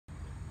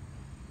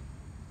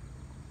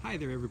Hi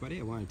there everybody,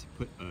 I wanted to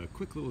put a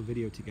quick little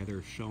video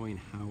together showing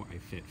how I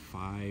fit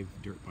 5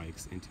 dirt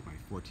bikes into my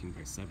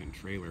 14x7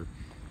 trailer.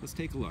 Let's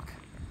take a look.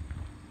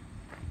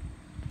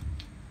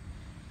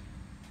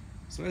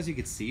 So as you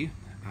can see,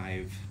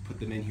 I've put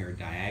them in here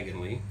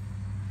diagonally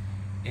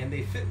and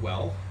they fit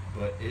well,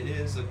 but it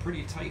is a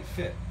pretty tight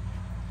fit.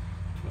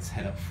 Let's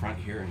head up front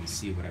here and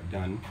see what I've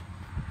done.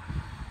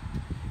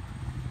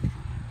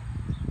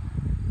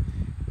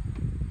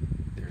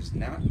 There's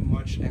not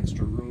much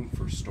extra room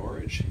for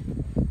storage.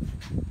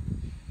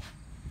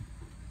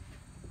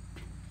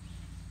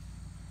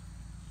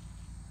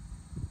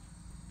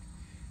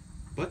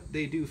 But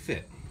they do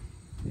fit.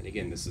 And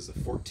again, this is a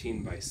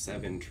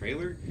 14x7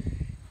 trailer,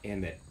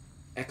 and that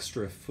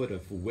extra foot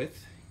of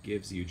width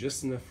gives you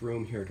just enough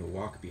room here to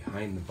walk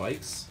behind the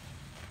bikes.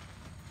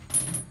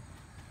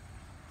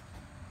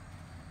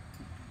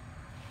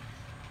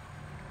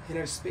 And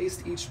I've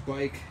spaced each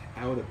bike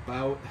out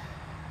about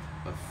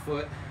a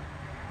foot,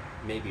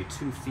 maybe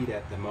 2 feet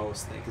at the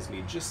most. That gives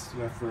me just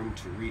enough room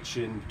to reach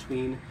in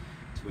between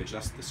to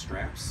adjust the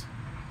straps.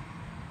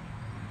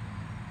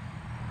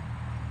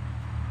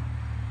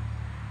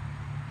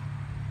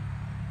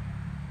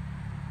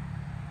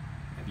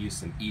 I've used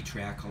some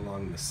E-track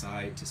along the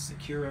side to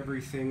secure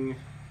everything.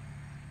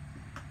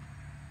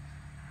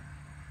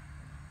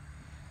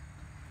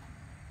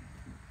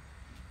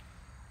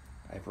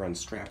 I've run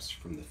straps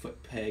from the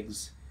foot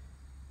pegs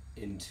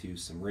into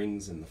some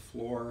rings in the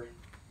floor.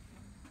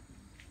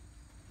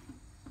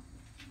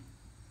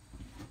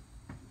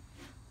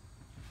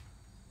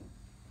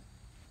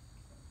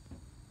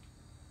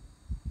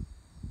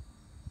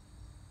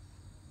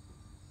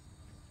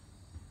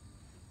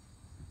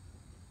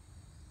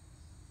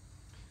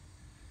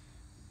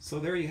 So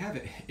there you have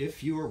it.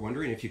 If you were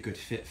wondering if you could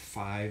fit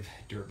 5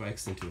 dirt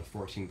bikes into a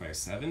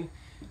 14x7,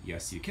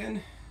 yes you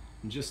can.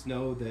 Just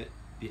know that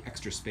the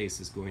extra space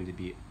is going to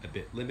be a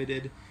bit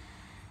limited.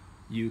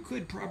 You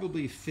could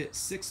probably fit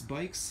 6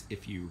 bikes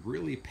if you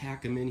really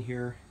pack them in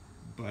here,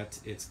 but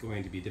it's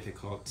going to be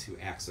difficult to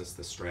access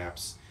the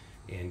straps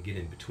and get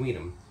in between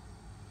them.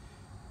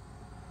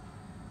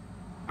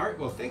 Alright,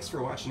 well thanks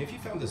for watching. If you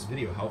found this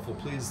video helpful,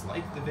 please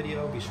like the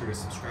video, be sure to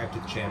subscribe to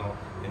the channel,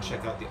 and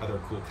check out the other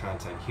cool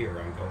content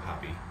here on Go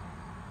Hobby.